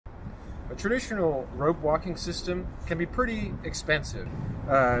A traditional rope walking system can be pretty expensive.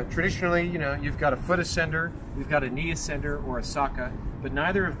 Traditionally, you've got a foot ascender, you've got a knee ascender or a socket, but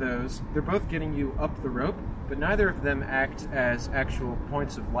neither of those, they're both getting you up the rope, but neither of them act as actual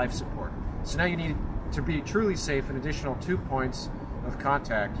points of life support. So now you need to be truly safe an additional 2 points of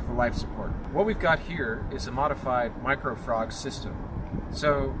contact for life support. What we've got here is a modified microfrog system.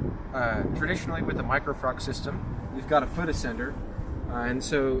 So traditionally with the microfrog system, you've got a foot ascender, and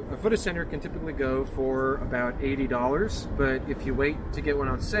so a foot ascender can typically go for about $80, but if you wait to get one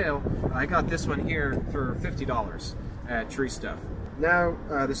on sale, I got this one here for $50 at Tree Stuff. Now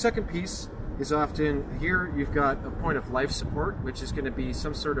the second piece is often here you've got a point of life support, which is going to be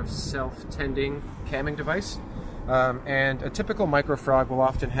some sort of self-tending camming device. And a typical microfrog will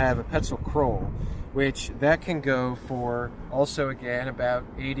often have a Petzl Kroll, which that can go for also again about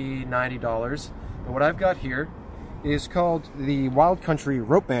 $80, $90. And what I've got here is called the Wild Country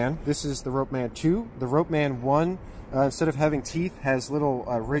Ropeman. This is the Ropeman 2. The Ropeman 1, instead of having teeth, has little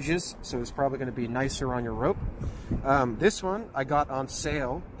ridges, so it's probably going to be nicer on your rope. This one I got on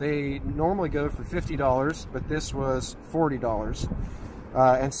sale. They normally go for $50, but this was $40.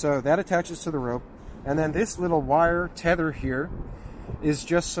 And so that attaches to the rope. And then this little wire tether here is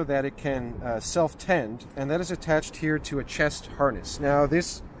just so that it can self-tend, and that is attached here to a chest harness. Now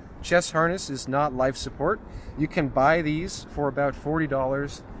this chest harness is not life support. You can buy these for about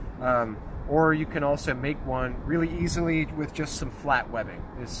 $40, or you can also make one really easily with just some flat webbing.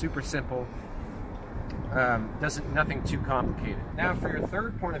 It's super simple. Nothing too complicated. Now for your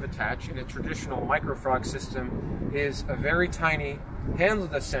third point of attach in a traditional microfrog system is a very tiny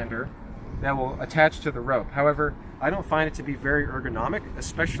handled ascender that will attach to the rope. However, I don't find it to be very ergonomic,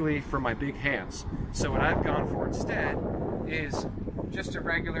 especially for my big hands. So what I've gone for instead is just a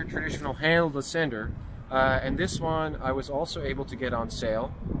regular traditional handled ascender, and this one I was also able to get on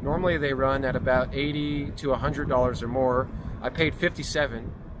sale. Normally they run at about $80 to $100 or more. I paid $57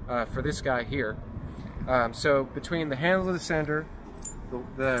 for this guy here. So between the handled ascender,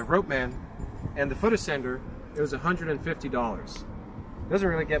 the Ropeman, and the foot ascender, it was $150. Doesn't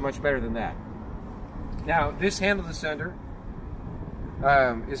really get much better than that. Now this handled ascender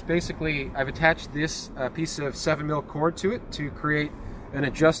is basically, I've attached this piece of 7mm cord to it to create an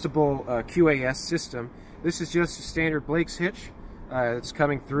adjustable QAS system. This is just a standard Blake's hitch. It's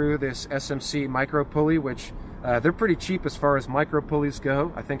coming through this SMC micro pulley, which they're pretty cheap as far as micro pulleys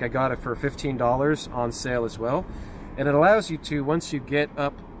go. I think I got it for $15 on sale as well. And it allows you to, once you get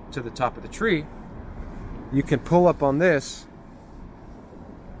up to the top of the tree, you can pull up on this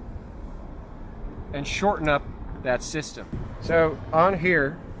and shorten up that system. So on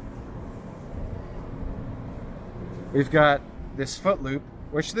here we've got this foot loop,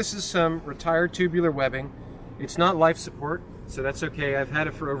 which this is some retired tubular webbing. It's not life support, so that's okay. I've had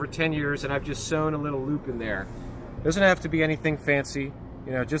it for over 10 years and I've just sewn a little loop in there. Doesn't have to be anything fancy,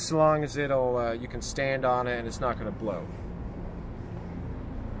 just so long as it'll you can stand on it and it's not going to blow.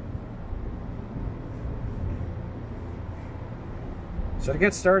 So to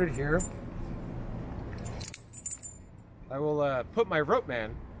get started here, I will put my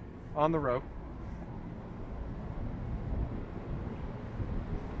Ropeman on the rope.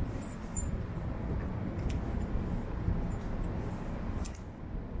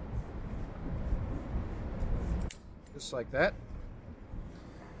 Just like that.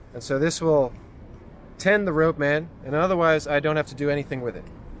 And so this will tend the Ropeman, and otherwise I don't have to do anything with it.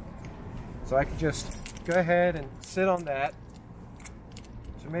 So I can just go ahead and sit on that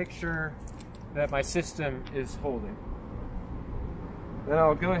to make sure that my system is holding. Then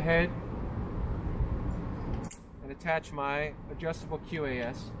I'll go ahead and attach my adjustable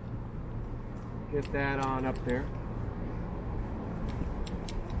QAS. Get that on up there.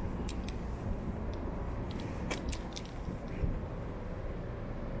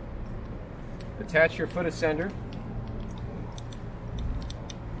 Attach your foot ascender.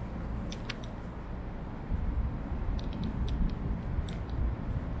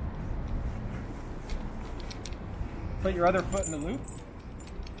 Put your other foot in the loop.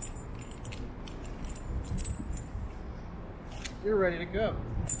 You're ready to go.